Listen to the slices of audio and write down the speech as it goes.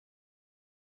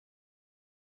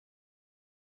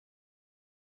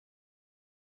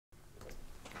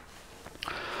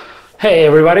Hey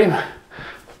everybody,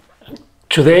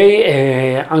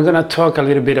 today I'm gonna talk a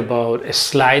little bit about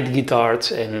slide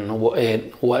guitars and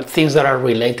what things that are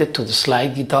related to the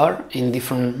slide guitar in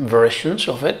different versions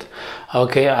of it.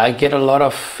 Okay, I get a lot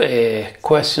of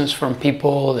questions from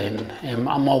people and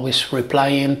I'm always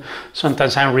replying.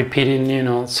 Sometimes I'm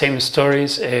repeating, same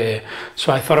stories.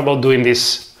 So I thought about doing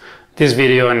this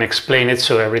video and explain it,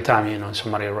 so every time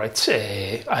somebody writes,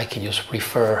 I can just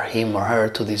refer him or her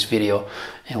to this video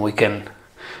and we can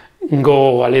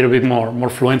go a little bit more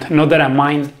fluent. Not that I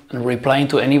mind replying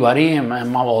to anybody,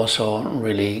 I'm also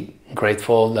really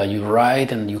grateful that you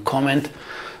write and you comment.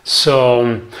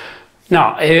 So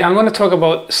now I'm going to talk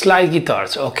about slide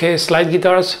guitars. Okay, slide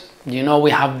guitars,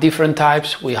 we have different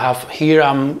types. We have here,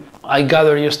 I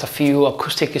gather just a few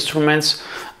acoustic instruments.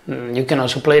 You can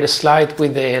also play the slide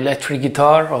with the electric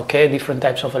guitar, okay, different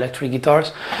types of electric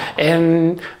guitars.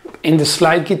 And in the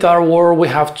slide guitar world, we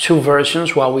have two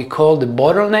versions, what we call the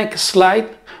bottleneck slide,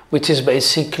 which is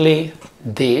basically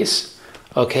this,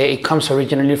 okay. It comes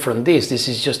originally from this. This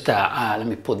is just let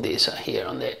me put this here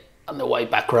on the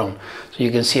white background so you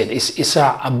can see it. It's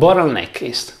a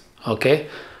bottleneck, okay.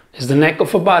 It's the neck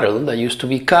of a bottle that used to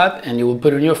be cut, and you will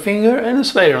put it on your finger and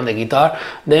slide it on the guitar.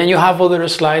 Then you have other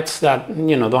slides that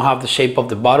don't have the shape of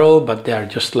the bottle, but they are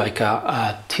just like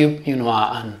a tube,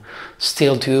 a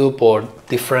steel tube or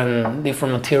different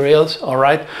materials. All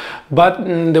right, but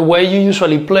the way you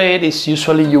usually play it is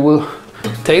usually you will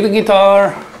take the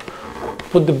guitar,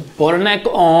 put the bottleneck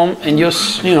on, and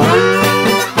just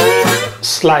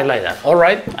slide like that. All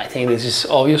right, I think this is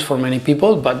obvious for many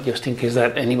people, but just in case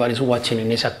that anybody's watching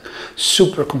and is a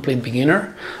super complete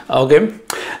beginner. Okay,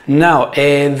 now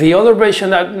the other version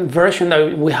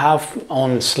that we have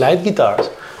on slide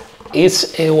guitars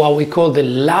is what we call the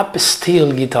lap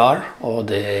steel guitar, or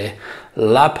the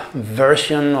lap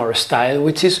version or style,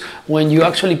 which is when you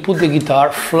actually put the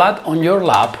guitar flat on your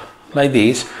lap like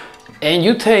this, and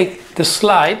you take the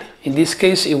slide. In this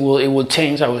case, it will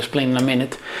change. I will explain in a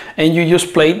minute. And you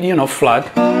just play it, flat.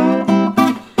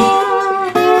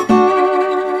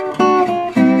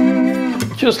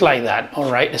 Just like that. All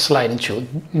right, a sliding two.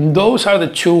 Those are the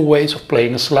two ways of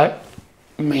playing a slide,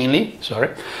 mainly. Sorry.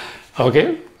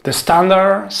 Okay, the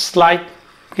standard slide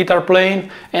guitar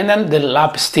playing, and then the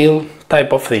lap steel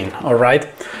type of thing. All right.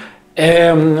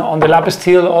 On the lap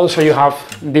steel also you have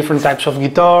different types of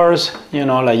guitars,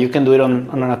 like you can do it on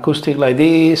an acoustic like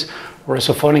this,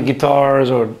 resophonic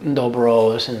guitars or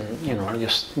dobros, and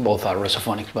just both are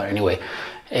resophonic, but anyway.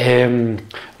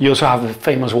 You also have the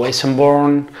famous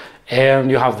Weissenborn,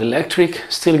 and you have the electric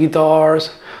steel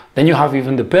guitars. Then you have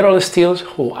even the pedal steels,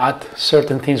 who add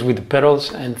certain things with the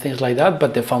pedals and things like that,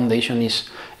 but the foundation is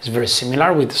very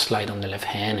similar, with the slide on the left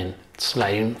hand and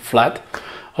sliding flat.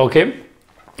 Okay.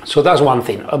 So that's one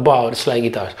thing about slide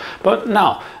guitars. But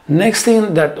now, next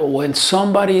thing, that when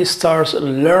somebody starts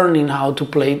learning how to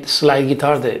play slide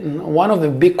guitar, one of the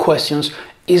big questions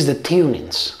is the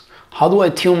tunings. How do I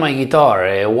tune my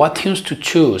guitar? What tunes to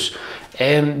choose?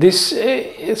 And this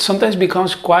it sometimes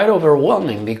becomes quite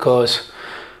overwhelming, because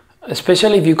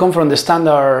especially if you come from the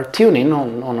standard tuning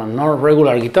on a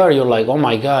non-regular guitar, you're like, oh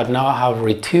my god, now I have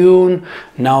retuned,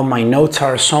 now my notes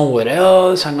are somewhere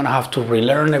else, I'm gonna have to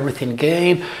relearn everything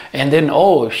again, and then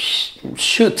oh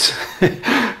shoot,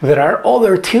 there are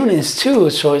other tunings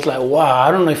too, so it's like, wow, I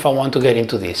don't know if I want to get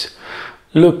into this.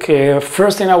 Look,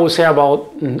 first thing I would say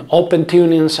about open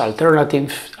tunings,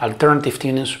 alternative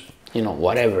tunings,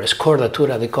 whatever,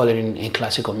 scordatura, they call it in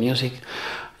classical music.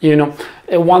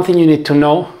 One thing you need to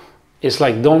know is,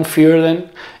 like, don't fear them.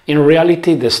 In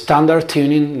reality, the standard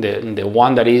tuning, the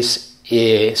one that is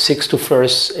 6 to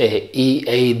 1st E,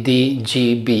 A, D,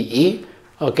 G, B, E,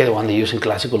 okay, the one they use in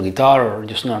classical guitar or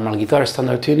just normal guitar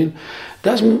standard tuning,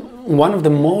 that's one of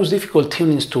the most difficult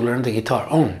tunings to learn the guitar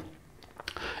on.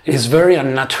 It's very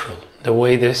unnatural the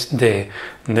way the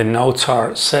notes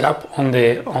are set up on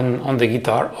the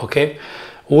guitar, okay,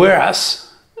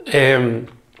 whereas open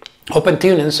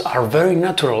tunings are very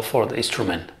natural for the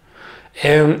instrument.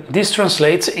 This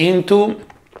translates into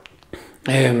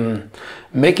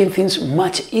making things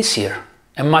much easier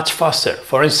and much faster.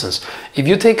 For instance, if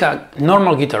you take a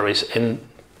normal guitarist and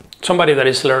somebody that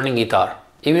is learning guitar,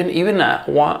 even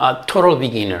a total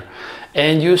beginner,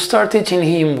 and you start teaching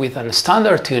him with a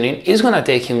standard tuning, it's gonna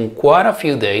take him quite a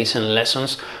few days and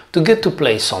lessons to get to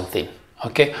play something,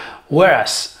 okay?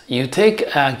 Whereas you take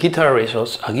a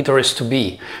guitarist to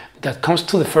be that comes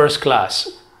to the first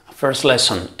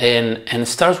lesson and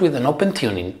starts with an open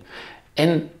tuning,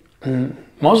 and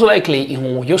most likely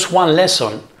in just one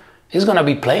lesson he's gonna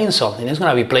be playing something, he's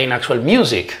gonna be playing actual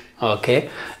music, okay,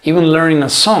 even learning a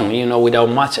song, without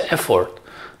much effort,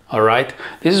 all right?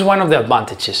 This is one of the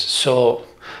advantages. So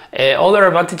other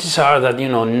advantages are that, you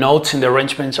know, notes in the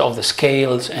arrangements of the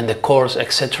scales and the chords,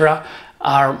 etc.,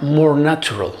 are more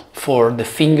natural for the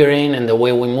fingering and the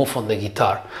way we move on the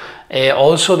guitar.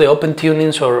 Also the open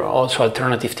tunings or also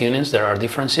alternative tunings, there are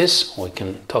differences. We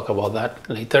can talk about that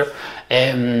later.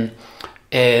 They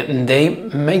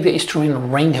make the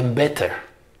instrument ring better,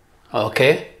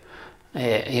 okay?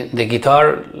 The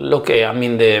guitar, look, I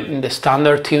mean the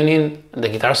standard tuning, the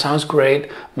guitar sounds great,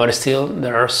 but still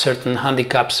there are certain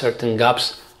handicaps, certain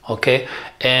gaps, okay?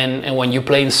 And when you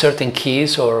play in certain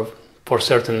keys or for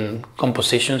certain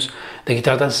compositions, the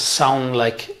guitar doesn't sound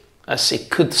like as it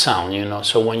could sound, you know.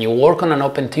 So when you work on an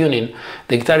open tuning,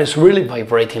 the guitar is really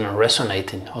vibrating and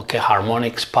resonating, okay?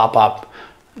 Harmonics pop up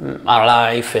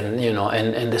alive, and you know,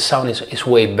 and the sound is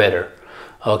way better,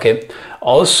 okay?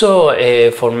 Also,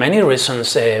 for many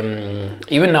reasons,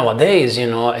 even nowadays, you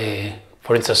know,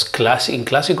 for instance, in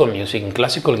classical music, in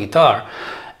classical guitar,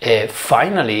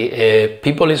 finally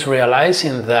people is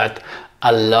realizing that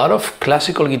a lot of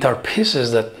classical guitar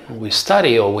pieces that we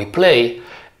study or we play,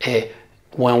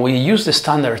 when we use the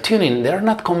standard tuning, they're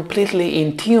not completely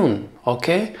in tune,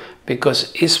 okay?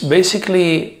 Because it's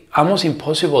basically almost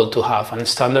impossible to have a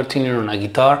standard tuning on a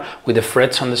guitar with the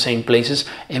frets on the same places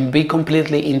and be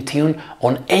completely in tune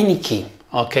on any key,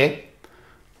 okay?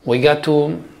 We got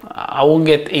to, I won't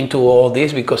get into all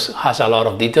this because it has a lot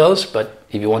of details, but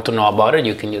if you want to know about it,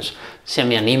 you can just send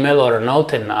me an email or a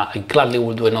note, and I gladly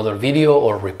will do another video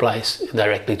or replies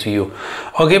directly to you.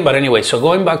 Okay, but anyway, so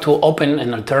going back to open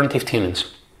and alternative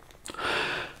tunings.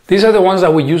 These are the ones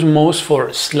that we use most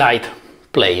for slide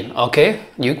playing, okay?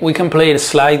 We can play a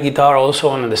slide guitar also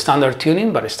on the standard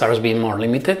tuning, but it starts being more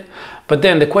limited. But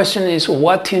then the question is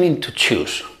what tuning to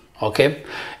choose, okay?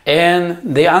 And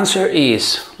the answer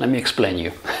is, let me explain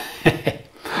you.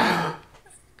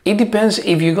 It depends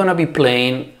if you're gonna be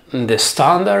playing the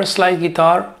standard slide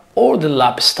guitar or the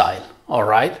lap style, all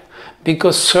right?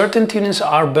 Because certain tunings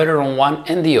are better on one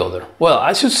and the other. Well,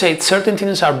 I should say certain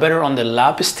tunings are better on the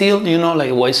lap steel, you know,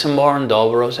 like Weissenborn,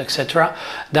 Dobros, etc.,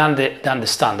 than the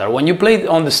standard. When you play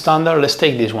on the standard, let's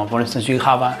take this one, for instance, you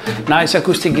have a nice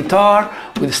acoustic guitar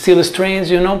with steel strings,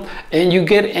 you know, and you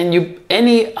get,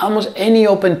 almost any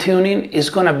open tuning is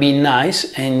gonna be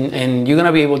nice, and you're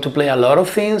gonna be able to play a lot of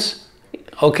things,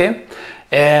 okay?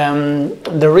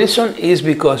 The reason is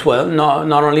because, well,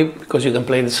 not only because you can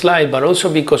play the slide, but also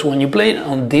because when you play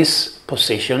on this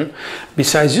position,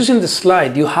 besides using the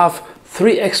slide, you have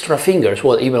 3 extra fingers,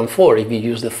 well, even 4 if you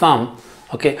use the thumb,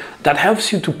 okay, that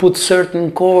helps you to put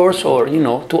certain chords or, you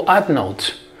know, to add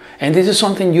notes. And this is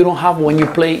something you don't have when you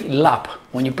play lap.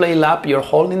 When you play lap, you're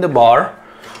holding the bar,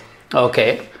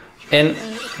 okay, and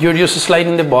you're just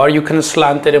sliding the bar. You can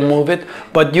slant it and move it,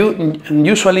 but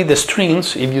usually the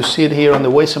strings, if you see it here on the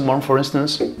Weissenborn, for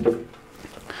instance,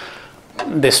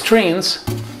 the strings,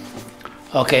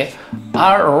 okay,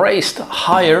 are raised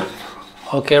higher,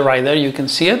 okay, right there, you can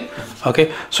see it,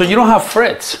 okay, so you don't have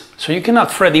frets, so you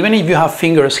cannot fret. Even if you have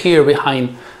fingers here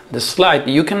behind the slide,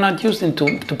 you cannot use them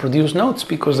to produce notes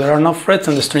because there are no frets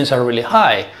and the strings are really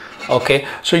high. Okay,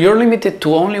 so you're limited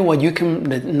to only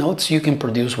the notes you can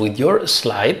produce with your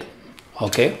slide,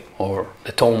 okay, or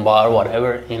the tone bar,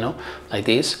 whatever, you know, like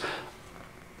this,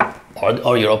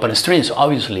 or your open strings,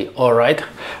 obviously, all right?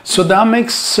 So that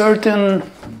makes certain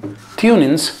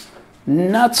tunings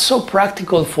not so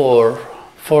practical for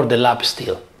the lap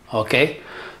steel, okay?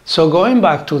 So going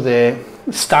back to the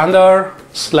standard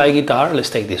slide guitar, let's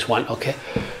take this one, okay?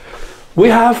 We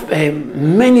have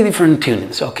many different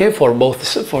tunings, okay, for both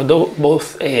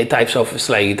types of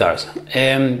slide guitars.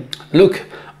 Look,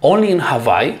 only in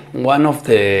Hawaii, one of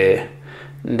the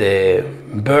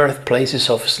birthplaces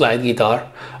of slide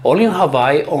guitar, only in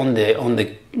Hawaii, on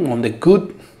the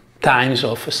good times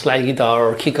of slide guitar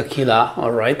or kikakila,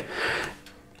 all right,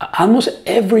 almost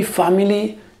every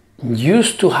family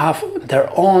used to have their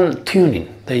own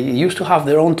tuning. They used to have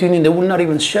their own tuning. They would not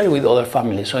even share it with other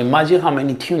families. So imagine how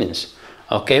many tunings.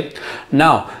 Okay,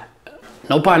 now,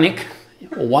 no panic.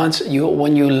 When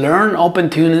you learn open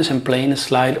tunings and playing a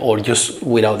slide, or just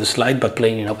without the slide but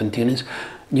playing in open tunings,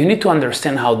 you need to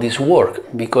understand how this works,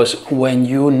 because when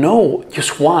you know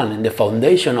just one and the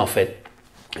foundation of it,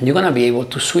 you're gonna be able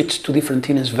to switch to different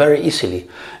tunings very easily.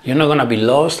 You're not gonna be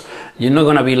lost. You're not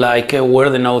gonna be like, where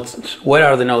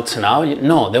are the notes now?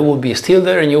 No, they will be still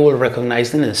there, and you will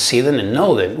recognize them and see them and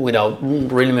know them without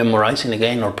really memorizing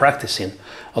again or practicing.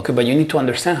 Okay, but you need to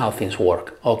understand how things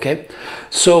work, okay?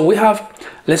 So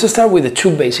let's start with the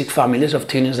 2 basic families of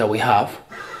tunings that we have.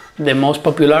 the most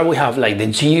popular, we have like the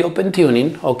G open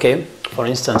tuning, okay? For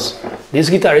instance, this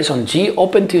guitar is on G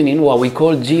open tuning, what we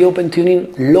call G open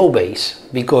tuning low bass,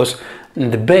 because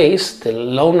the bass, the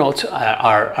low notes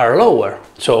are lower.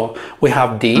 So we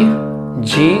have D,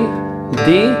 G,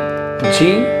 D,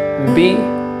 G, B,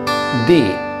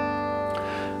 D.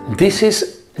 This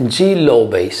is G low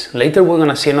bass. Later we're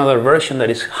gonna see another version that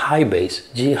is high bass,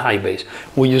 G high bass.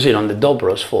 We use it on the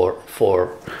dobros for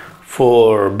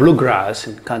bluegrass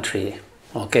and country,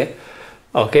 okay?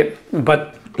 Okay,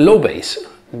 but low bass.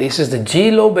 This is the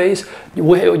G low bass.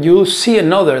 You see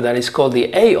another that is called the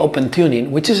A open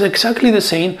tuning, which is exactly the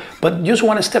same, but just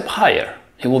one step higher.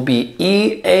 It will be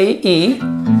E, A, E,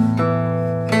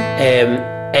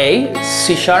 A,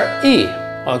 C sharp, E.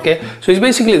 Okay, so it's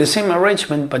basically the same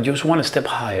arrangement, but just one step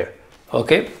higher.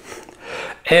 Okay,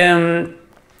 and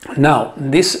now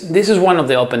this is one of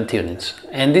the open tunings,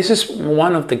 and this is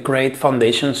one of the great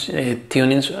foundations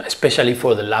tunings, especially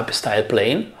for the lap style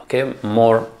playing. Okay,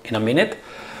 more in a minute.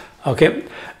 Okay,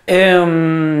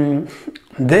 then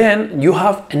you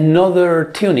have another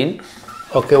tuning,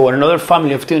 okay, or another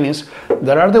family of tunings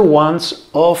that are the ones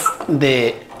of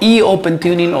the E open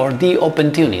tuning or D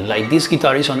open tuning. Like this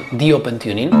guitar is on D open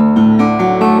tuning,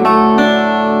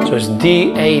 so it's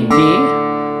D, A, D,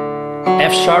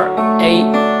 F sharp, A,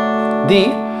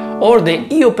 D, or the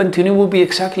E open tuning will be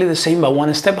exactly the same but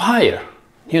one step higher.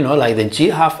 You know, like the G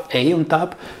have A on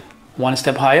top, one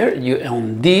step higher.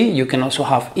 On D you can also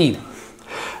have E.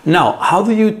 Now, how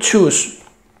do you choose?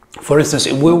 For instance,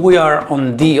 if we are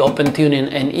on D open tuning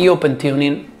and E open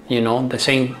tuning, you know, the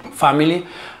same family,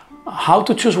 how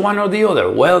to choose one or the other?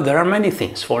 Well, there are many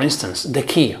things. For instance, the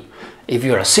key. If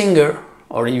you're a singer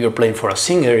or if you're playing for a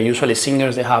singer, usually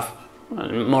singers, they have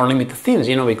more limited things,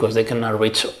 you know, because they cannot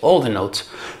reach all the notes.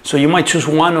 So you might choose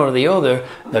one or the other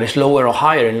that is lower or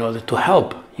higher in order to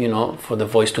help, you know, for the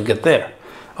voice to get there.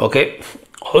 Okay.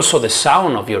 Also the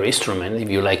sound of your instrument, if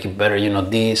you like it better, you know,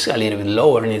 D is a little bit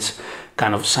lower and it's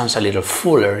kind of sounds a little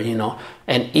fuller, you know,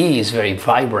 and E is very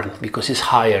vibrant because it's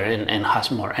higher and has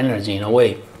more energy in a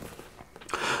way.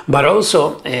 But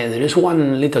also there is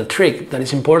one little trick that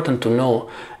is important to know,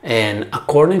 and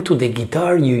according to the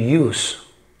guitar you use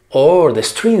or the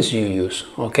strings you use,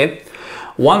 okay?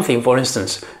 One thing, for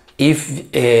instance,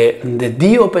 if the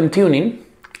D open tuning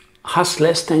has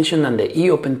less tension than the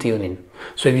E open tuning.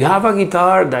 So if you have a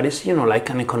guitar that is, you know, like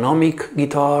an economic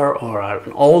guitar or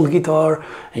an old guitar,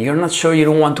 and you're not sure, you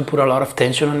don't want to put a lot of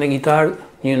tension on the guitar,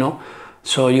 you know,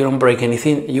 so you don't break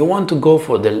anything, you want to go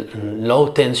for the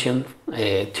low tension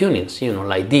tunings, you know,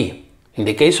 like D. In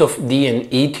the case of D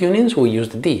and E tunings, we use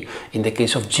the D. In the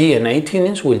case of G and A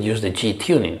tunings, we'll use the G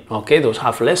tuning. Okay, those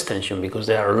have less tension because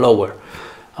they are lower.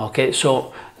 Okay,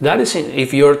 so that is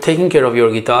if you're taking care of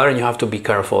your guitar, and you have to be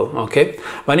careful. Okay,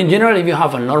 but in general, if you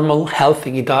have a normal,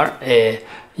 healthy guitar,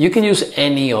 you can use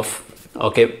any of.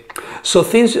 Okay, so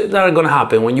things that are gonna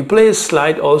happen when you play a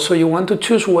slide. Also, you want to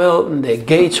choose well the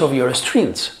gauge of your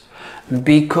strings,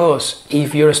 because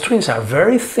if your strings are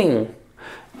very thin,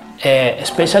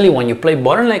 especially when you play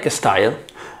bottleneck style,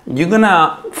 you're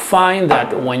gonna find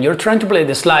that when you're trying to play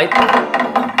the slide,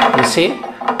 you see,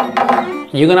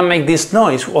 you're gonna make this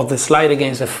noise of the slide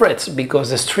against the frets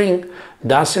because the string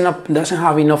doesn't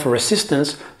have enough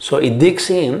resistance, so it digs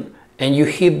in and you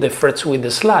hit the frets with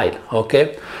the slide.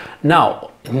 Okay,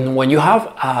 now when you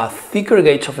have a thicker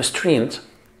gauge of strings,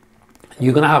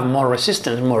 you're gonna have more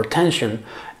resistance, more tension,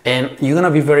 and you're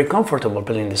gonna be very comfortable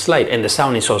playing the slide, and the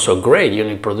sound is also great. You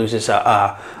know, it produces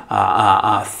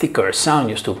a thicker sound,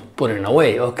 just to put it in a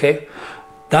way. Okay,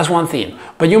 that's one thing.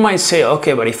 But you might say,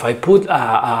 okay, but if I put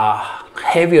a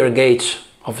heavier gauge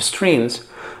of strings,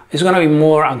 it's gonna be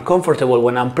more uncomfortable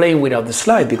when I'm playing without the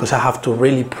slide, because I have to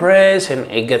really press, and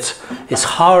it's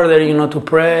harder, you know, to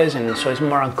press, and so it's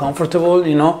more uncomfortable,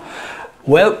 you know.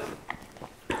 Well,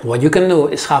 what you can do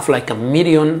is have like a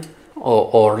medium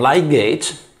or light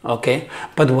gauge. Okay,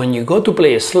 but when you go to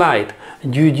play a slide,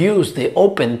 you use the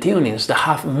open tunings that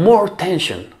have more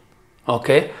tension.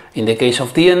 Okay, in the case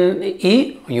of D and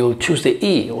E, you choose the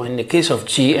E, or in the case of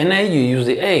G and A, you use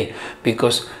the A,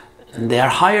 because they are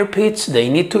higher pitched.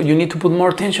 You need to put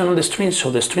more tension on the strings,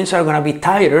 so the strings are gonna be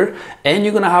tighter, and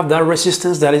you're gonna have that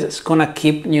resistance that is gonna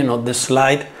keep, you know, the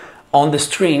slide on the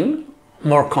string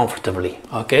more comfortably.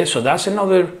 Okay, so that's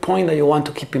another point that you want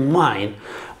to keep in mind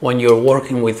when you're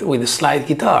working with the slide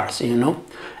guitars, you know.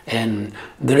 And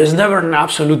there is never an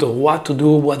absolute of what to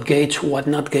do, what gauge, what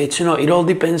not gauge. You know, it all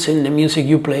depends on the music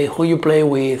you play, who you play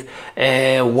with,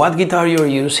 what guitar you're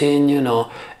using, you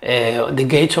know, the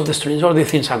gauge of the strings, all the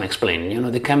things I'm explaining. You know,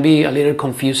 they can be a little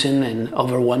confusing and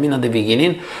overwhelming at the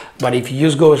beginning, but if you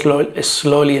just go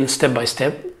slowly and step by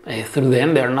step, through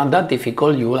them. They're not that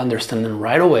difficult. You will understand them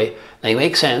right away. They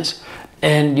make sense,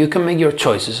 and you can make your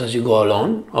choices as you go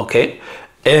along. Okay,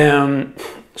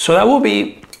 so that will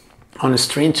be on the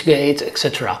strings, gates,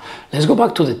 etc. Let's go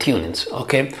back to the tunings.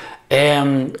 Okay,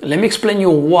 let me explain you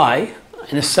why.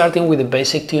 And starting with the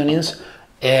basic tunings,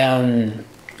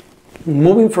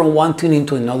 moving from one tuning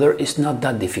to another is not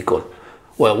that difficult.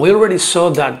 Well, we already saw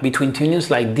that between tunings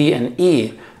like D and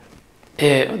E,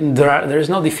 there is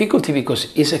no difficulty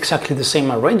because it's exactly the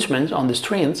same arrangement on the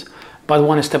strings, but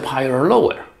one step higher or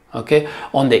lower. Okay,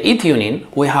 on the E tuning,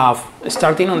 we have,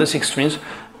 starting on the 6 strings,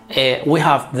 we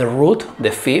have the root,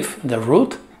 the fifth, the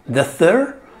root, the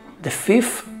third, the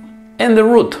fifth, and the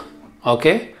root.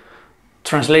 Okay,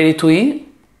 translated to E,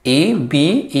 E,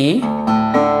 B, E,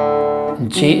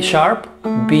 G sharp,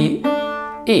 B,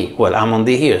 E. Well, I'm on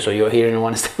D here, so you're hearing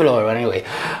one step lower, but anyway.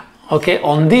 Okay,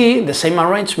 on D, the same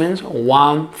arrangements,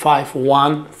 1, 5,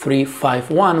 1, 3, 5,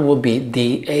 1 will be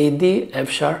D, A, D, F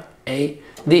sharp, A,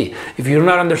 D. If you're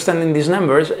not understanding these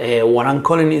numbers, what I'm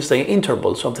calling is the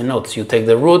intervals of the notes. You take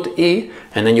the root E,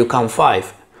 and then you count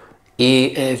 5.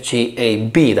 E, F, G, A,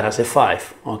 B, that's a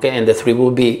 5. Okay, and the 3 will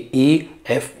be E,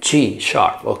 F, G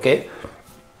sharp. Okay,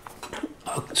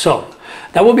 so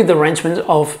that will be the arrangement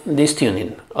of this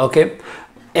tuning. Okay,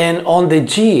 and on the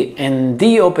G and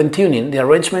D open tuning, the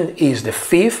arrangement is the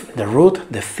fifth, the root,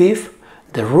 the fifth,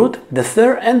 the root, the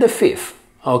third, and the fifth.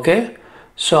 Okay,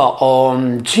 so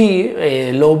on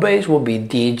G, low bass will be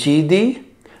D, G, D,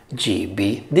 G,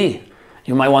 B, D.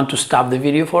 You might want to stop the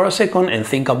video for a second and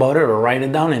think about it, or write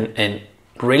it down and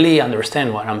really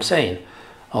understand what I'm saying.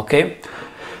 Okay,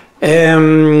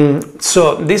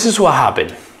 so this is what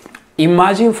happened.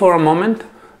 Imagine for a moment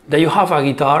that you have a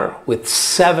guitar with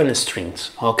 7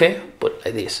 strings. Okay, put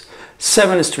like this,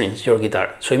 7 strings, your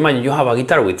guitar. So imagine you have a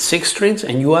guitar with 6 strings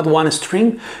and you add 1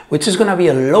 string, which is gonna be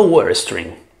a lower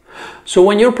string. So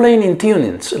when you're playing in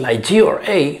tunings like G or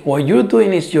A, what you're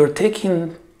doing is you're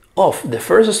taking off the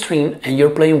first string and you're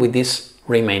playing with these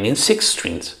remaining 6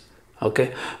 strings.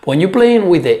 Okay, when you're playing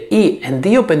with the E and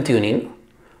D open tuning,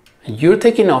 you're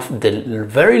taking off the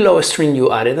very low string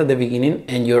you added at the beginning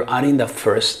and you're adding the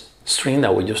first string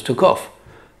that we just took off.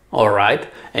 All right,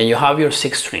 and you have your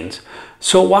 6 strings.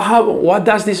 So what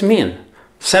does this mean?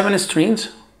 7 strings.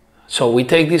 So we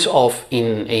take this off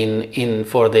in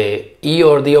for the E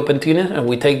or D open tuning, and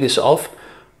we take this off.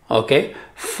 Okay,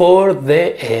 for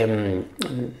the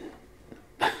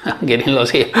I'm getting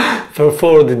lost here.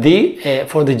 For the D,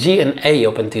 for the G and A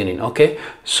open tuning. Okay,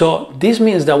 so this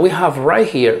means that we have right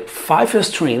here 5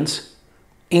 strings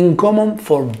in common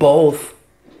for both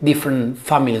different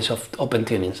families of open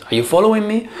tunings. Are you following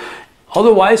me?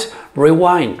 Otherwise,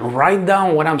 rewind, write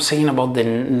down what I'm saying about the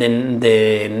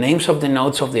names of the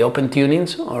notes of the open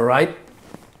tunings, all right,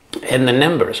 and the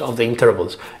numbers of the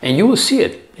intervals, and you will see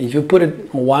it. If you put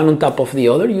it one on top of the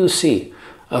other, you'll see.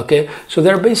 Okay, so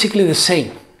they're basically the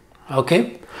same.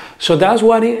 Okay, so that's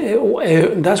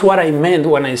what I meant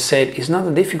when I said it's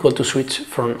not difficult to switch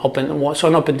from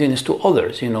some open tunings to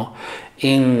others. You know,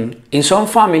 in some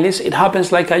families it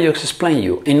happens like I just explained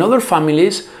you. In other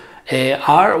families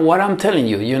are what I'm telling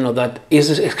you. You know, that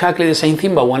is exactly the same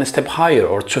thing, but 1 step higher,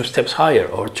 or 2 steps higher,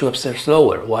 or 2 steps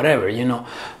lower, whatever. You know,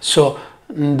 so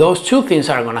those 2 things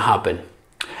are gonna happen.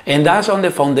 And that's on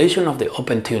the foundation of the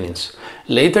open tunings.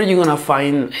 Later you're gonna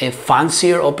find a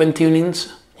fancier open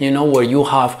tunings, you know, where you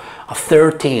have a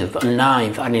 13th, a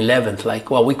 9th, an 11th, like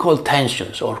what we call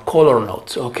tensions or color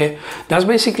notes. Okay, that's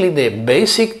basically the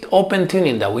basic open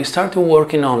tuning that we started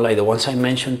working on, like the ones I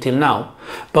mentioned till now,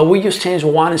 but we just changed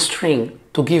 1 string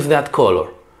to give that color.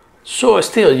 So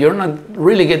still you're not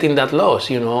really getting that loss,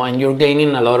 you know, and you're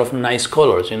gaining a lot of nice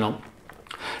colors, you know.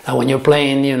 And when you're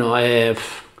playing, you know,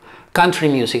 country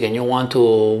music and you want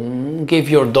to give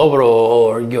your dobro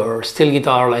or your steel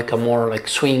guitar like a more like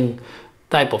swing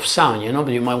type of sound, you know,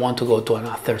 but you might want to go to a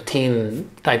 13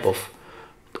 type of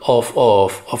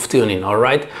tuning. All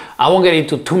right, I won't get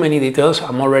into too many details.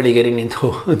 I'm already getting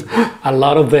into a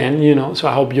lot of them, you know, so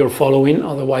I hope you're following.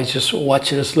 Otherwise, just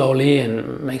watch it slowly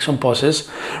and make some pauses.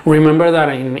 Remember that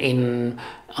in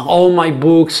all my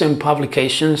books and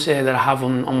publications that I have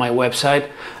on my website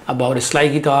about a slide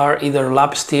guitar, either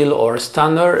lap steel or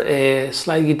standard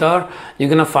slide guitar, you're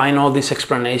gonna find all these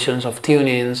explanations of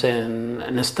tunings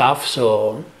and stuff.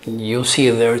 So you'll see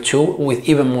it there too, with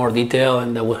even more detail,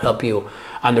 and that will help you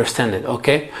understand it.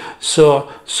 Okay, so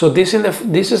this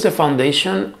is the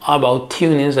foundation about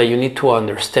tunings that you need to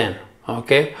understand.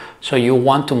 Okay, so you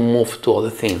want to move to other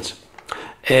things.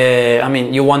 I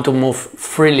mean, you want to move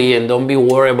freely and don't be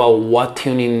worried about what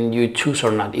tuning you choose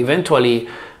or not. Eventually,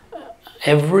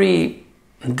 every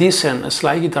decent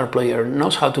slide guitar player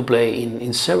knows how to play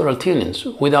in several tunings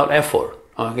without effort.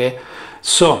 Okay,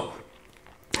 so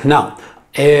now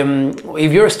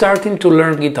if you're starting to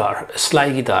learn guitar,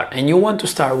 slide guitar, and you want to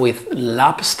start with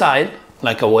lap style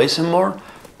like a Weissenborn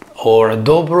or a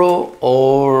dobro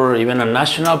or even a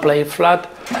national play flat,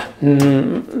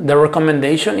 the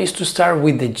recommendation is to start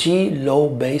with the G low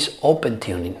bass open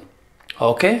tuning,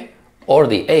 okay, or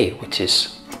the A, which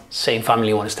is same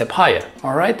family one step higher.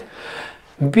 All right,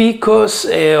 because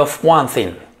of one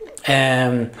thing.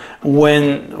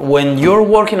 When you're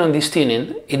working on this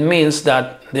tuning, it means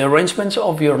that the arrangements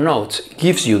of your notes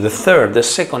gives you the third, the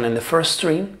second, and the first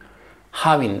string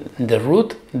having the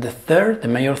root, the third, the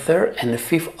major third, and the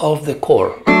fifth of the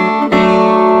chord,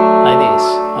 like this.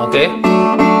 Okay.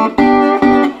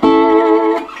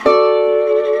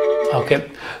 Okay.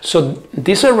 So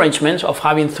these arrangements of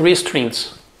having three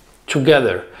strings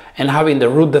together and having the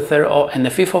root, the third, and the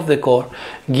fifth of the chord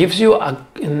gives you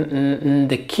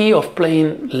the key of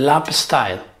playing lap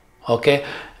style. Okay,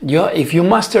 if you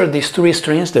master these three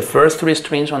strings, the first three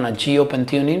strings on a G open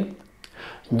tuning,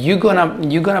 you're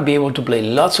gonna be able to play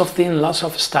lots of things, lots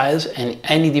of styles, and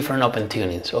any different open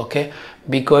tunings. Okay,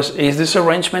 because it's this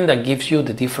arrangement that gives you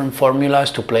the different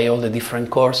formulas to play all the different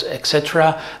chords,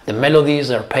 etc., the melodies,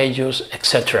 the arpeggios,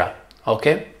 etc.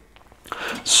 Okay,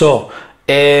 so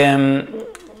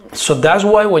that's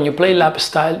why when you play lap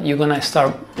style, you're gonna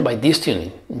start by this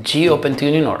tuning, G open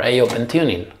tuning or A open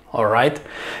tuning. All right,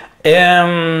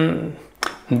 the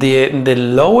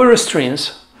lower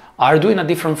strings are doing a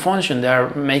different function. They are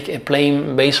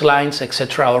playing bass lines,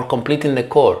 etc., or completing the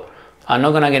chord. I'm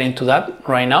not gonna get into that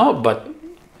right now, but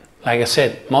like I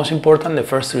said, most important, the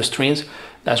first three strings.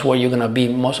 That's where you're gonna be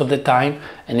most of the time,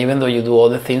 and even though you do all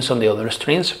the things on the other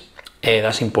strings,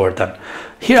 that's important.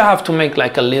 Here I have to make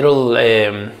like a little,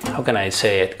 how can I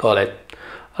say it, call it,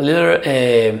 a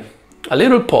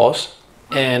little pause.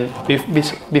 And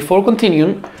before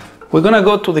continuing, we're gonna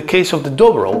go to the case of the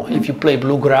dobro. If you play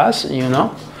bluegrass, you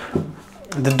know,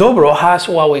 the dobro has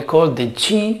what we call the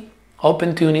G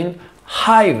open tuning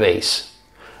high bass,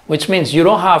 which means you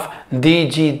don't have D,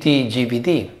 G, D, G, B,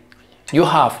 D. You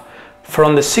have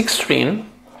from the sixth string,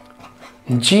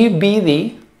 G, B,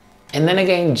 D, and then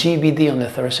again G, B, D on the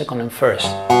third, second, and first.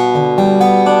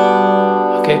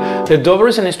 Okay, the dobro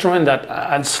is an instrument that,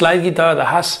 a slide guitar that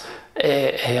has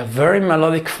a very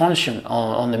melodic function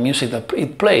on the music that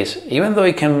it plays. Even though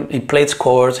it plays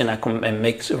chords and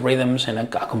makes rhythms and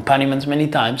accompaniments many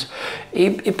times,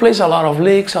 it plays a lot of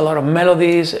licks, a lot of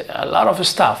melodies, a lot of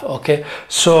stuff. Okay,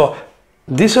 so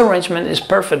this arrangement is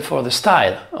perfect for the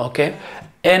style. Okay,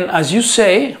 and as you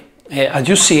see,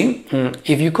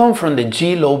 if you come from the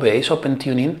G low bass open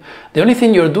tuning, the only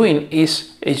thing you're doing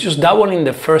is just doubling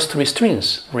the first three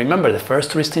strings. Remember, the first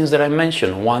three strings that I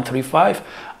mentioned, 1, 3, 5,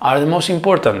 are the most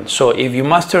important. So if you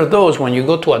master those, when you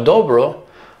go to a dobro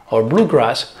or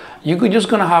bluegrass, you're just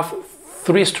gonna have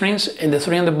three strings, and the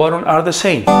three on the bottom are the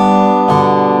same.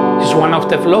 Just one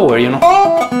octave lower, you know,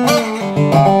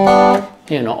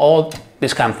 all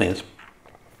these kind of things.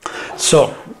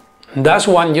 So that's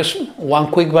just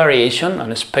one quick variation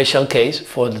and a special case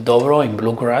for the dobro in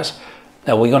bluegrass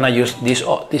that we're gonna use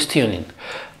this tuning.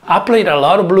 I played a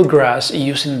lot of bluegrass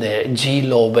using the G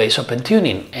low bass open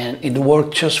tuning, and it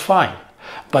worked just fine.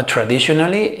 But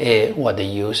traditionally, what they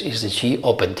use is the G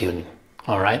open tuning.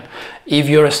 All right. If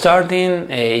you're starting,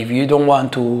 if you don't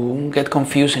want to get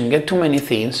confused and get too many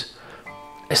things,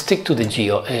 stick to the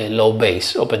G low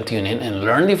bass open tuning and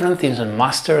learn different things and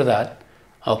master that.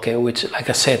 Okay, which, like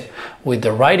I said, with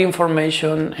the right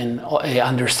information and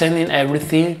understanding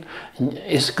everything,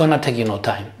 it's gonna take you no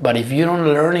time. But if you don't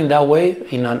learn in that way,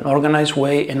 in an organized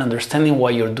way, and understanding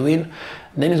what you're doing,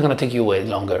 then it's gonna take you way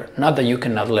longer. Not that you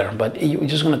cannot learn, but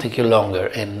it's just gonna take you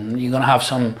longer, and you're gonna have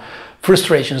some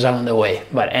frustrations along the way.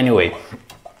 But anyway,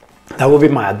 that would be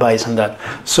my advice on that.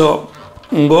 So,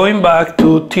 going back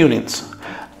to tunings,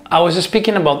 I was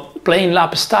speaking about playing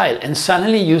lap style, and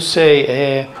suddenly you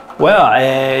say,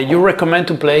 you recommend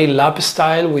to play lap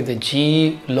style with the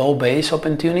G low bass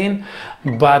open tuning,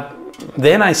 but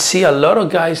then I see a lot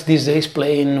of guys these days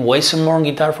playing Weissenborn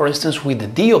guitar, for instance, with the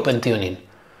D open tuning.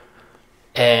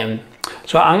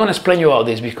 So I'm going to explain you about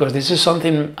this, because this is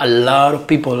something a lot of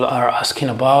people are asking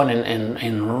about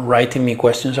and writing me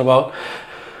questions about.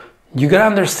 You got to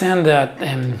understand that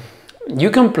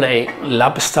you can play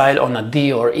lap style on a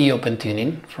D or E open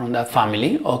tuning from that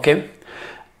family, okay?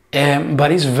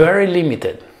 But it's very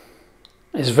limited.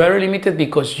 It's very limited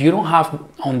because you don't have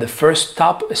on the first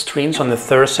top strings, on the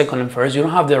third, second, and first, you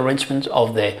don't have the arrangements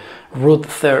of the root,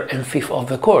 third, and fifth of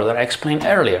the chord that I explained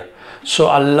earlier. So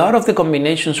a lot of the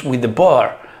combinations with the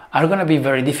bar are going to be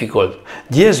very difficult.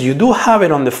 Yes, you do have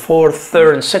it on the fourth,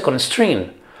 third, and second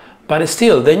string, but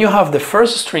still, then you have the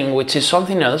first string, which is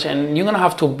something else, and you're going to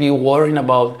have to be worrying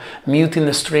about muting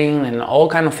the string and all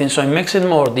kind of things, so it makes it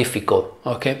more difficult,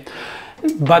 okay?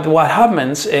 But what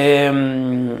happens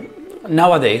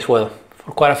nowadays, well,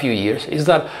 for quite a few years, is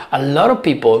that a lot of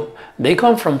people, they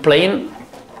come from playing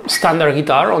standard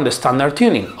guitar on the standard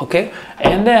tuning, okay?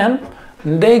 And then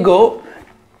they go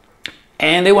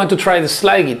and they want to try the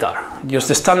slide guitar, just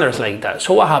the standard slide guitar.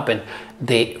 So what happened?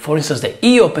 For instance, the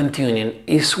E open tuning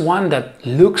is one that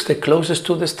looks the closest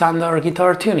to the standard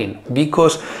guitar tuning,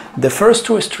 because the first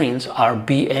two strings are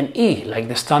B and E, like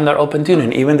the standard open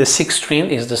tuning. Even the sixth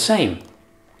string is the same,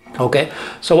 okay?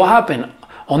 So what happened?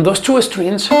 On those two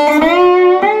strings,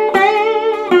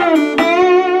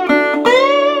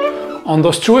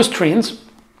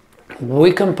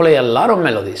 we can play a lot of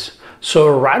melodies. So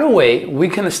right away, we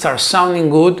can start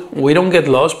sounding good. We don't get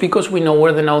lost because we know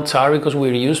where the notes are, because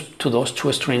we're used to those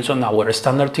two strings on our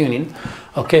standard tuning.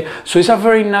 Okay, so it's a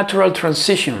very natural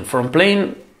transition from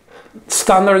playing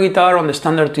standard guitar on the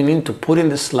standard tuning to putting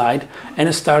the slide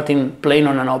and starting playing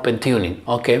on an open tuning.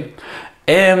 Okay,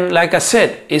 and like I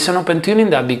said, it's an open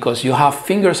tuning that, because you have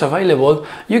fingers available,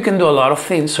 you can do a lot of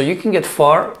things. So you can get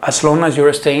far as long as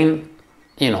you're staying,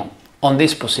 you know, on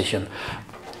this position.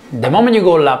 The moment you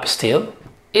go lap steel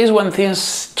is when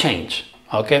things change,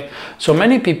 okay? So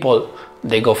many people,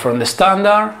 they go from the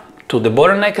standard to the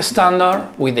bottleneck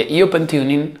standard with the E open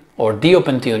tuning or D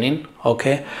open tuning,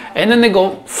 okay? And then they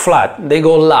go flat, they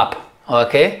go lap,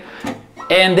 okay?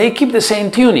 And they keep the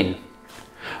same tuning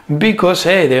because,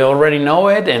 hey, they already know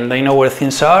it and they know where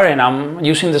things are, and I'm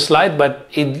using the slide, but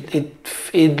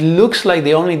it looks like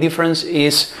the only difference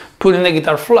is putting the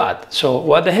guitar flat. So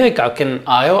what the heck,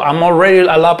 I'm already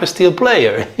a lap steel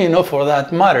player, you know, for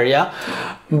that matter, yeah?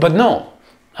 But no,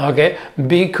 okay,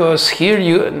 because here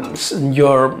your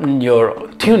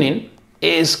tuning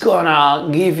is gonna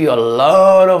give you a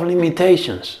lot of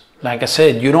limitations. Like I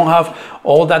said, you don't have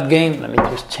all that gain. Let me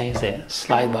just change the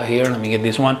slide by here. Let me get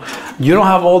this one. You don't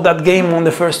have all that gain on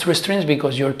the first two strings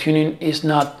because your tuning is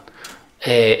not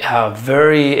a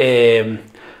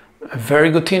very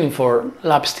good tuning for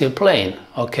lap steel playing,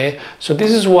 okay? So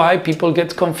this is why people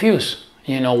get confused,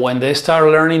 you know, when they start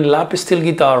learning lap steel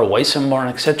guitar, Weissenborn,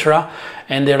 etc.,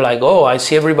 and they're like, oh, I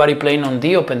see everybody playing on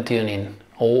D open tuning.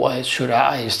 Oh, should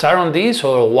I start on this?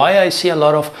 Or why I see a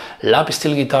lot of lap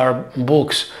steel guitar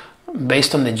books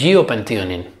based on the G open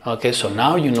tuning? Okay, so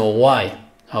now you know why,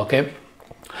 okay?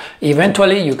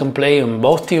 Eventually you can play on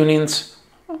both tunings,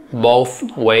 both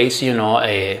ways, you know,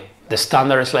 the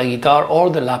standard slide guitar or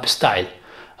the lap style,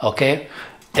 okay?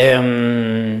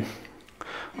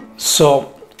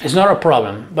 So it's not a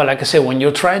problem, but like I said, when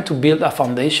you're trying to build a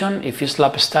foundation, if it's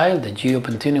lap style, the G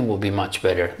open tuning will be much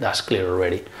better. That's clear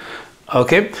already,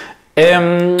 okay?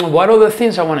 What other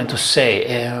things I wanted to say?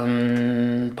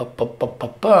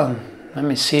 Let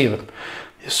me see.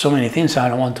 There's so many things I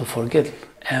don't want to forget.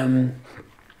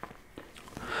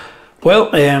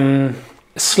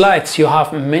 Slides, you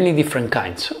have many different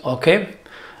kinds, okay?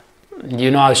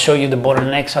 You know, I'll show you the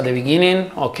bottlenecks at the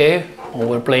beginning, okay? When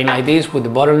we're playing like this with the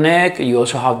bottleneck, you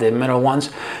also have the metal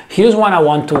ones. Here's one I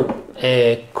want to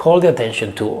call the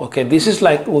attention to, okay? This is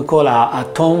like we call a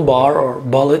tone bar or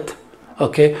bullet,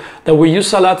 okay? That we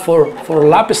use a lot for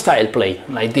lap style play,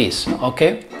 like this,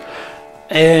 okay?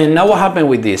 And now what happened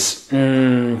with this?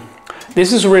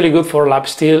 This is really good for lap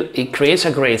steel. It creates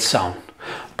a great sound.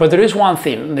 But there is one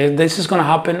thing, this is going to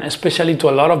happen especially to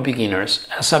a lot of beginners.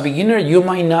 As a beginner, you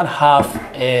might not have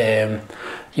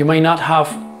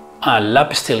a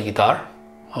lap steel guitar,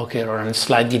 okay, or a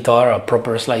slide guitar, a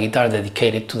proper slide guitar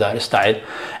dedicated to that style.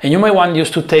 And you might want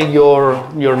just to take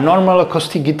your normal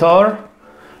acoustic guitar,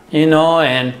 you know,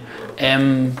 and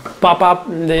pop up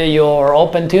your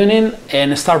open tuning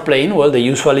and start playing. Well, they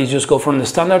usually just go from the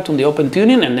standard to the open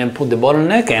tuning and then put the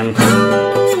bottleneck and...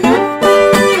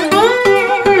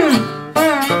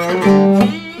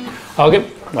 Okay,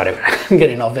 whatever, I'm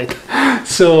getting off it.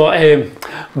 So,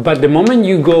 but the moment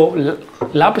you go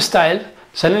lap style,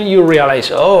 suddenly you realize,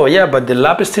 oh yeah, but the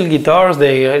lap steel guitars,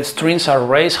 the strings are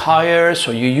raised higher, so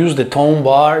you use the tone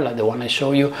bar, like the one I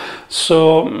show you.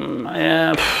 So,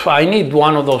 I need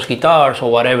one of those guitars or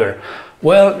whatever.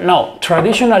 Well, no,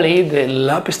 traditionally the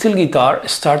lap steel guitar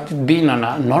started being on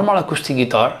a normal acoustic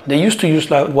guitar. They used to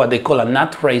use like what they call a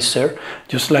nut raiser,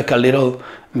 just like a little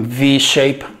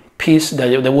V-shape piece that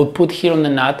they would put here on the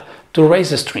nut to raise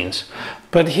the strings.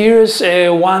 But here's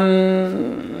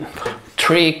one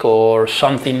trick or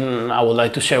something I would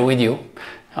like to share with you.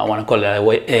 I want to call it that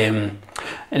way. And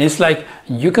it's like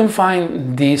you can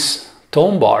find these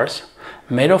tone bars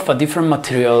made of a different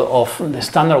material of the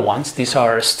standard ones. These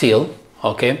are steel,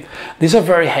 okay? These are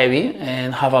very heavy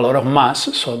and have a lot of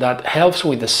mass, so that helps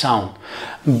with the sound.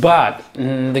 But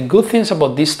the good things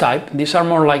about this type, these are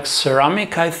more like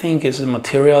ceramic, I think is the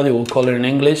material, you will call it in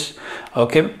English,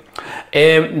 okay?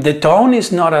 The tone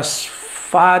is not as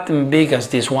fat and big as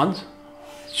these ones.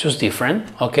 It's just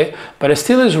different, okay? But it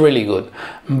still is really good.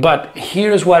 But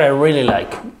here's what I really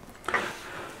like.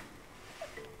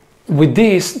 With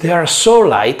these, they are so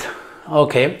light,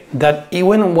 okay, that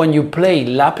even when you play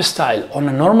lap style on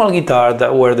a normal guitar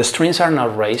where the strings are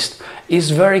not raised, it's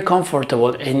very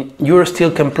comfortable and you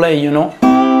still can play, you know.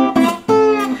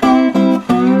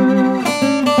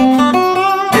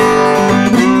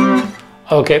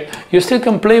 Okay, you still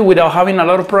can play without having a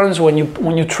lot of problems when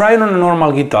you try it on a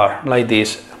normal guitar like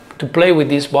this. To play with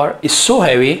this bar, it's so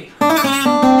heavy.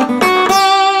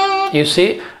 You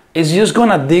see, it's just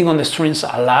gonna dig on the strings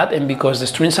a lot, and because the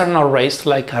strings are not raised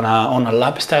like on a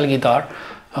lap style guitar,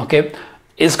 okay,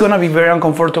 it's gonna be very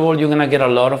uncomfortable. You're gonna get a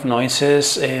lot of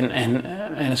noises and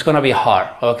it's gonna be hard,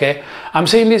 okay? I'm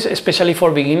saying this especially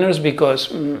for beginners because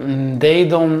they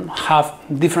don't have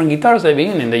different guitars at the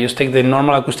beginning. They just take the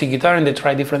normal acoustic guitar and they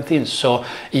try different things. So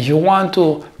if you want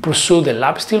to pursue the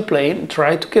lap steel playing,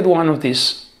 try to get one of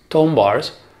these tone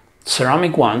bars,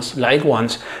 ceramic ones, light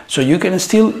ones, so you can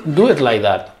still do it like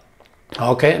that.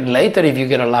 Okay, later if you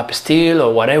get a lap steel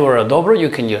or whatever, a dobro, you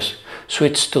can just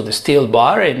switch to the steel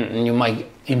bar and you might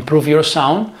improve your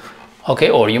sound, okay,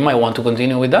 or you might want to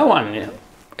continue with that one.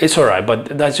 It's alright,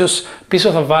 but that's just a piece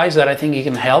of advice that I think it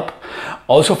can help.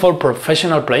 Also for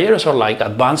professional players or like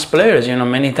advanced players, you know,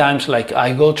 many times like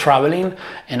I go traveling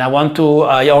and I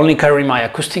only carry my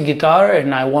acoustic guitar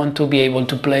and I want to be able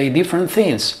to play different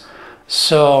things.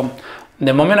 So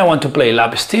the moment I want to play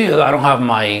lap steel, I don't have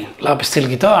my lap steel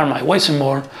guitar, my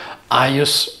Weissenborn, I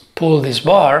just pull this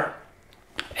bar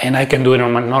and I can do it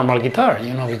on my normal guitar,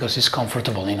 you know, because it's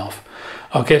comfortable enough.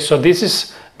 Okay, so this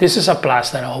is a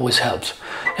plus that always helps.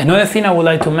 Another thing I would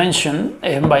like to mention,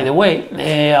 and by the way,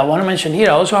 I want to mention here,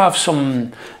 I also have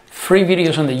some free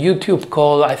videos on the YouTube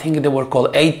called, I think they were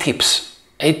called 8 tips.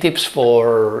 8 tips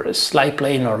for slide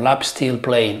playing or lap steel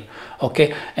playing.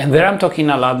 Okay, and there I'm talking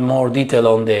a lot more detail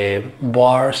on the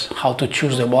bars, how to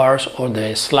choose the bars or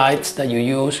the slides that you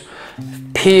use,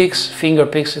 picks, finger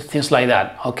picks, things like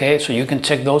that. Okay, so you can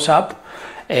check those up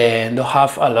and they'll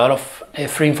have a lot of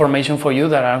free information for you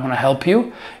that are going to help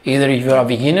you, either if you're a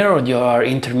beginner or you are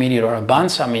intermediate or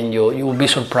advanced. I mean, you will be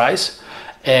surprised.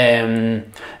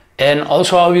 And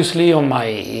also obviously on my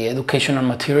educational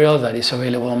material that is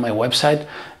available on my website,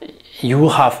 you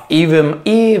will have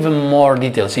even more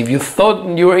details. If you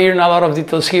thought you were hearing a lot of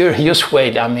details here, just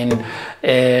wait. I mean,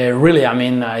 really, I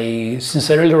mean, I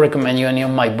sincerely recommend you any of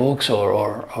my books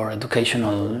or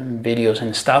educational videos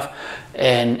and stuff,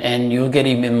 and you'll get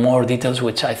even more details,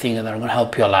 which I think are going to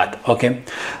help you a lot. Okay,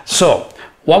 so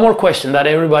one more question that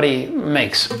everybody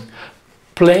makes: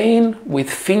 playing with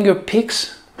finger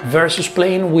picks versus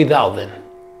playing without them.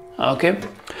 Okay.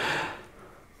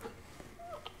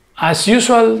 As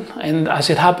usual, and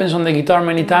as it happens on the guitar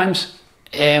many times,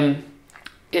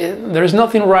 there is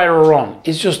nothing right or wrong.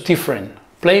 It's just different.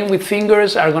 Playing with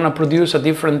fingers are going to produce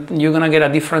you're going to get a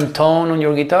different tone on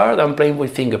your guitar than playing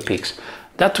with finger picks.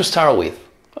 That to start with.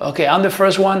 Okay, I'm the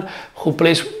first one who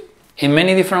plays in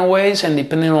many different ways, and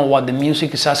depending on what the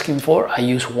music is asking for, I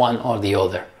use one or the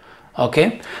other.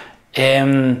 Okay,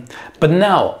 but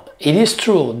now, it is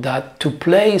true that to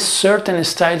play certain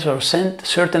styles or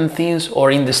certain things or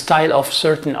in the style of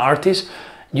certain artists,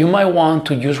 you might want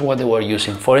to use what they were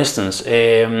using. For instance,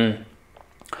 the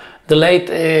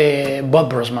late Bob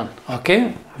Brosman,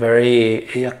 okay,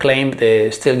 very acclaimed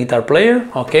steel guitar player,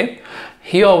 okay,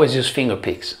 he always used finger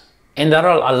picks. And there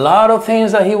are a lot of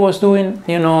things that he was doing,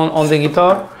 you know, on the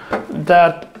guitar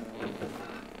that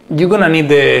you're gonna need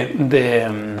the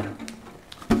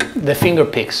finger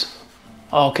picks.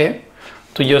 Okay,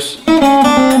 to just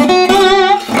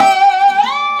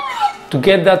to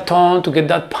get that tone, to get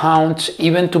that punch,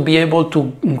 even to be able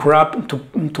to grab, to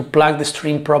plug the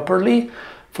string properly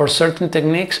for certain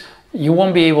techniques, you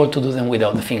won't be able to do them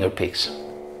without the finger picks.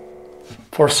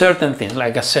 For certain things,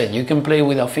 like I said, you can play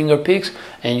without finger picks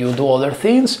and you do other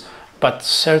things, but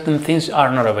certain things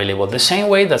are not available. The same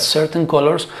way that certain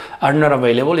colors are not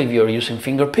available if you're using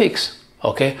finger picks.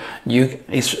 Okay,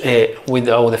 with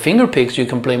the finger picks you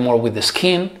can play more with the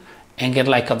skin and get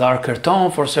like a darker tone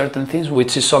for certain things,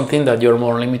 which is something that you're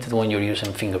more limited when you're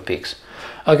using finger picks.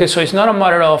 Okay, so it's not a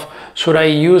matter of should I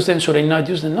use them, should I not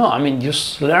use them. No, I mean,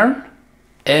 just learn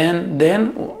and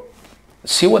then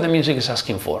see what the music is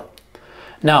asking for.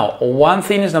 Now, one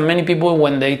thing is that many people,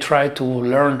 when they try to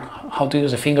learn how to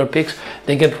use the finger picks,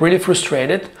 they get really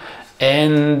frustrated,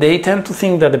 and they tend to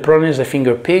think that the problem is the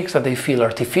finger picks, that they feel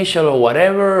artificial or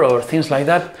whatever, or things like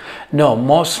that. No,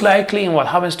 most likely, and what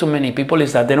happens to many people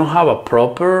is that they don't have a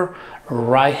proper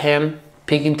right hand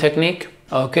picking technique,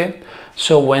 okay?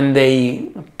 So when they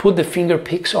put the finger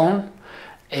picks on,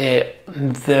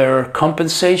 their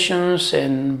compensations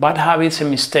and bad habits and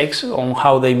mistakes on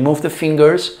how they move the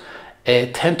fingers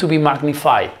tend to be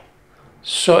magnified.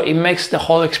 So it makes the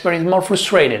whole experience more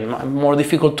frustrating, more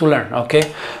difficult to learn,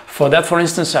 okay? For that, for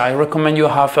instance, I recommend you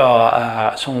have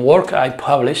some work I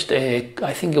published.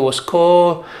 I think it was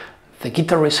called The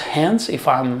Guitarist's Hands, if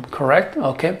I'm correct,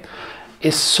 okay?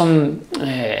 It's some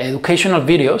educational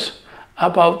videos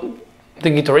about the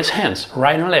guitarist's hands,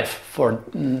 right and left, for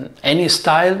any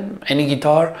style, any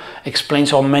guitar.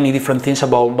 Explains so many different things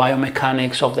about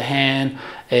biomechanics of the hand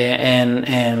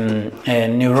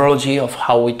and neurology of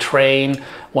how we train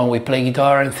when we play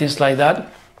guitar and things like that,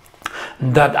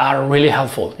 that are really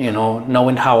helpful, you know,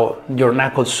 knowing how your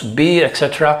knuckles should be,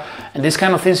 etc. And these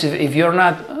kind of things, if you're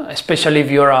not, especially if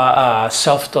you're a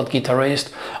self-taught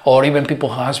guitarist, or even people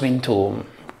who has been to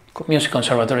music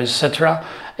conservatories, etc.,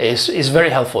 is very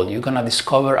helpful. You're gonna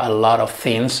discover a lot of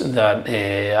things that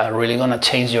are really gonna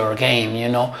change your game, you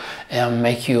know, and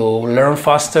make you learn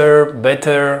faster,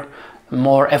 better,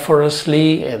 more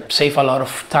effortlessly, and save a lot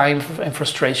of time and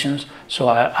frustrations. So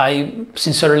I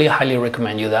sincerely highly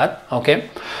recommend you that, okay?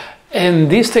 And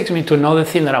this takes me to another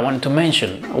thing that I wanted to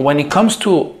mention. When it comes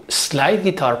to slide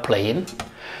guitar playing,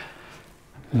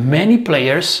 many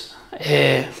players,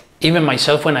 even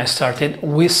myself when I started,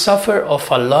 we suffer of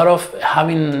a lot of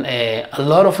having a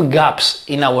lot of gaps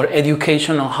in our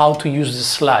education on how to use the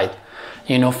slide.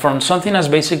 You know, from something as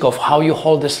basic of how you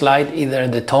hold the slide, either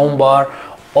the tone bar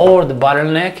or the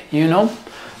bottleneck, you know,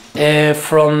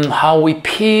 from how we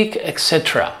pick,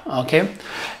 etc. Okay,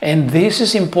 and this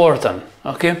is important,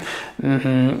 okay,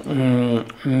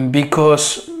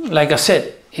 because, like I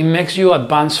said, it makes you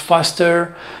advance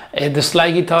faster. The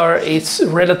slide guitar, it's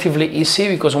relatively easy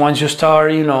because once you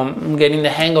start, you know, getting the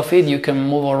hang of it, you can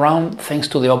move around thanks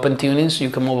to the open tunings. You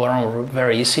can move around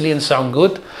very easily and sound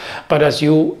good. But as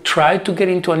you try to get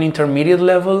into an intermediate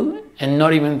level, and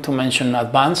not even to mention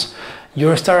advanced,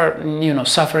 you start, you know,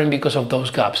 suffering because of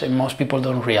those gaps, and most people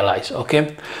don't realize,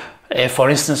 okay? For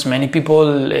instance, many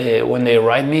people, when they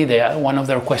write me, one of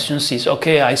their questions is,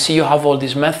 okay, I see you have all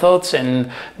these methods and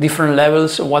different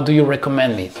levels, what do you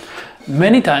recommend me?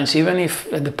 Many times, even if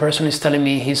the person is telling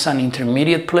me he's an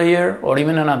intermediate player or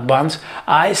even an advanced,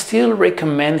 I still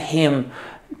recommend him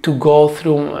to go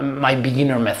through my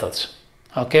beginner methods,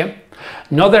 okay?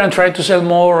 Not that I'm trying to sell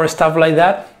more or stuff like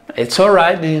that, it's all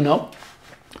right, you know,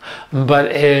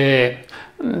 but the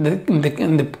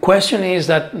question is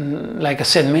that, like I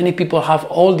said, many people have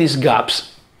all these gaps,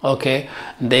 okay?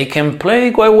 They can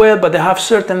play quite well, but they have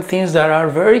certain things that are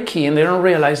very key, and they don't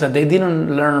realize that they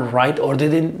didn't learn right, or they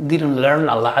didn't learn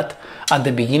a lot at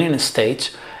the beginning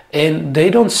stage, and they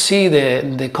don't see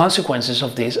the consequences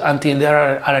of this until they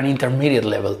are at an intermediate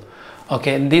level,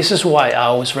 okay? And this is why I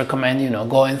always recommend, you know,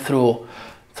 going through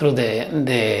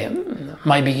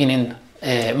my beginning,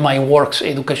 my works,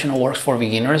 educational works for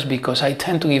beginners, because I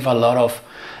tend to give a lot of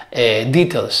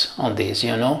details on this,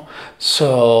 you know.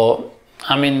 So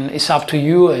I mean, it's up to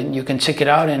you, and you can check it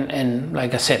out, and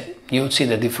like I said, you'll see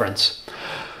the difference.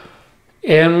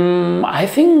 I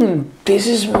think this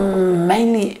is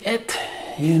mainly it,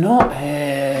 you know.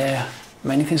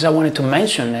 Many things I wanted to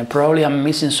mention, and probably I'm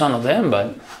missing some of them,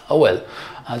 but oh well,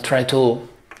 I'll try to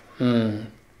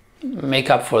make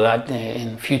up for that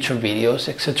in future videos,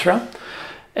 etc.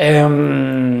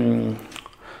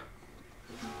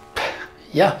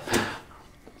 Yeah.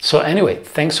 So anyway,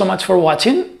 thanks so much for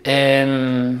watching,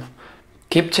 and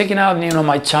keep checking out, you know,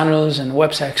 my channels and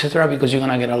website, etc., because you're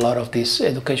gonna get a lot of these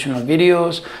educational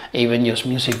videos, even just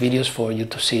music videos for you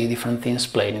to see different things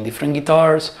played in different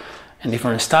guitars and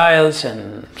different styles.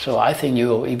 And so I think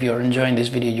if you're enjoying this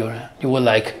video, you will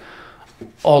like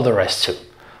all the rest too.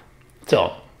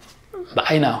 So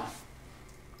bye now.